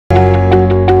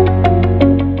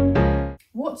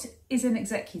What is an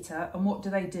executor and what do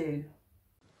they do?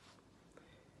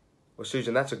 Well,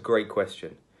 Susan, that's a great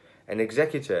question. An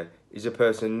executor is a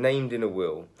person named in a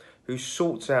will who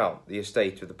sorts out the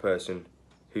estate of the person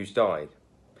who's died.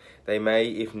 They may,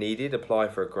 if needed, apply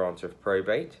for a grant of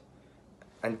probate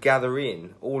and gather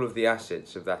in all of the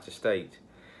assets of that estate.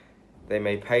 They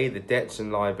may pay the debts and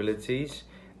liabilities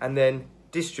and then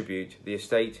distribute the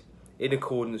estate in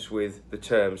accordance with the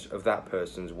terms of that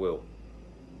person's will.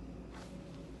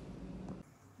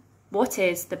 What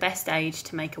is the best age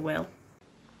to make a will?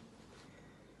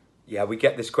 Yeah, we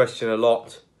get this question a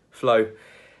lot, Flo.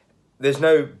 There's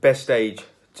no best age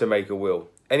to make a will.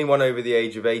 Anyone over the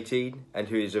age of 18 and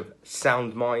who is of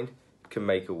sound mind can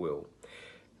make a will.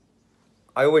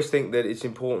 I always think that it's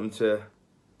important to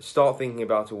start thinking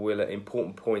about a will at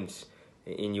important points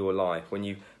in your life. When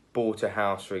you bought a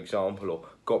house, for example, or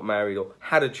got married or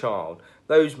had a child.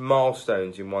 Those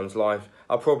milestones in one's life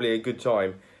are probably a good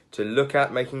time to look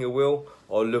at making a will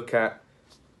or look at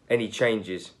any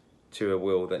changes to a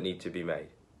will that need to be made.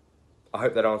 I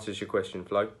hope that answers your question,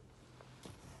 Flo.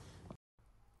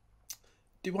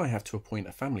 Do I have to appoint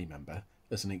a family member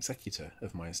as an executor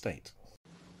of my estate?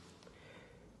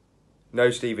 No,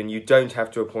 Stephen, you don't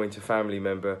have to appoint a family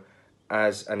member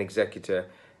as an executor.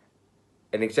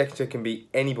 An executor can be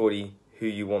anybody who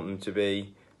you want them to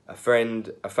be, a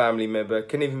friend, a family member,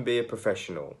 can even be a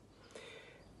professional.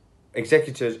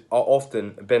 Executors are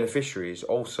often beneficiaries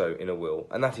also in a will,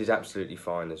 and that is absolutely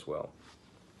fine as well.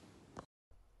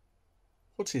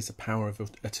 What is a power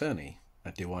of attorney,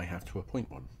 and do I have to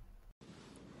appoint one?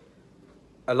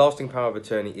 A lasting power of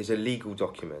attorney is a legal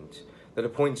document that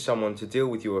appoints someone to deal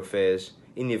with your affairs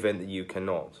in the event that you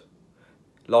cannot.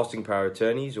 Lasting power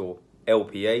attorneys, or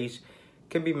LPAs,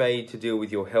 can be made to deal with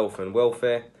your health and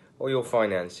welfare or your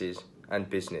finances and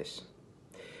business.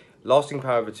 Lasting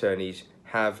power of attorneys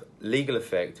have legal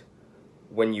effect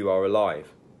when you are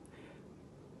alive.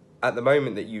 At the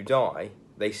moment that you die,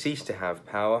 they cease to have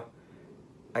power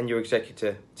and your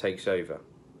executor takes over.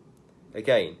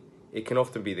 Again, it can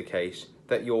often be the case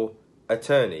that your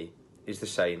attorney is the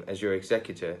same as your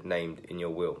executor named in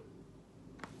your will.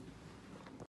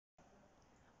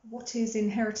 What is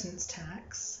inheritance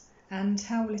tax and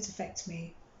how will it affect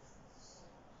me?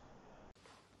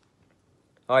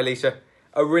 Hi Lisa,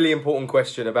 a really important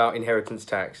question about inheritance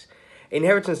tax.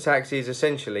 Inheritance tax is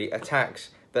essentially a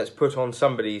tax that's put on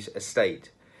somebody's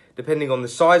estate. Depending on the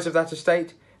size of that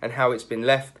estate and how it's been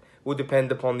left will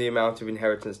depend upon the amount of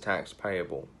inheritance tax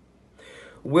payable.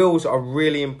 Wills are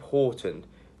really important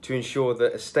to ensure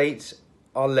that estates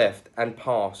are left and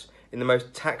pass in the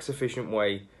most tax efficient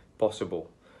way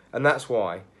possible. And that's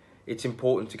why it's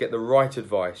important to get the right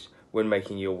advice when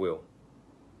making your will.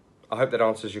 I hope that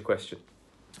answers your question.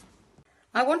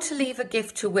 I want to leave a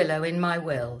gift to Willow in my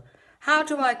will. How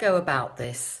do I go about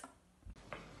this?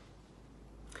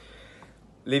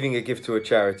 Leaving a gift to a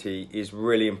charity is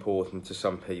really important to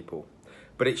some people,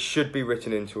 but it should be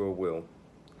written into a will.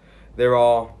 There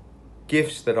are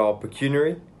gifts that are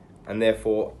pecuniary and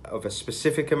therefore of a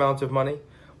specific amount of money,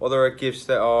 or there are gifts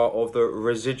that are of the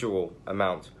residual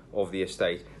amount of the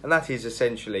estate, and that is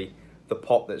essentially the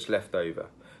pot that's left over.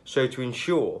 So to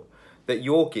ensure that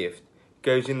your gift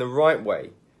goes in the right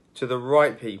way to the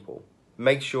right people,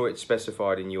 make sure it's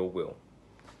specified in your will.